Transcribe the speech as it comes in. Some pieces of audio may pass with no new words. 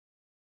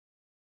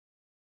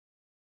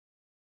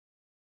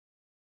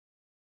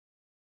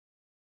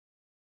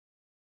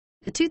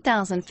The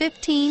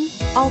 2015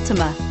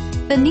 Altima.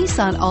 The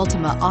Nissan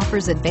Altima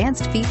offers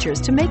advanced features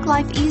to make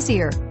life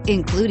easier,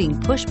 including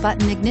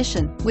push-button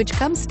ignition, which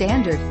comes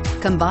standard.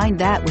 Combine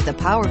that with a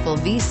powerful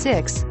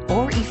V6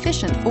 or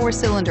efficient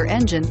 4-cylinder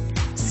engine,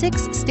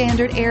 6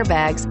 standard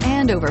airbags,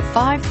 and over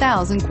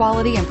 5,000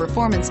 quality and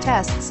performance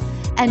tests,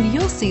 and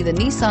you'll see the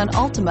Nissan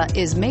Altima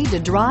is made to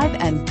drive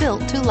and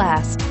built to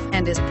last,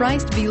 and is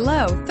priced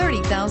below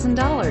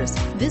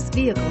 $30,000. This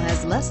vehicle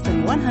has less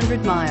than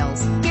 100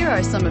 miles. Here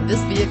are some of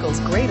this vehicle's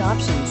great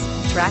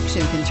options: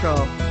 traction control,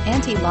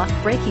 anti-lock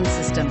braking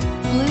system,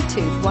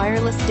 Bluetooth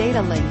wireless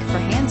data link for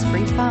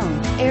hands-free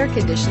phone, air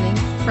conditioning,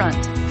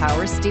 front,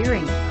 power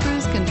steering,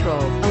 cruise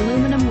control,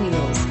 aluminum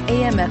wheels,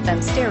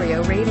 AM/FM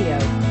stereo radio,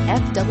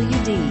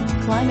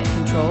 FWD, climate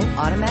control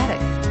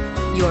automatic.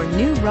 Your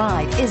new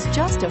ride is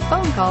just a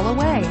phone call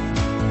away.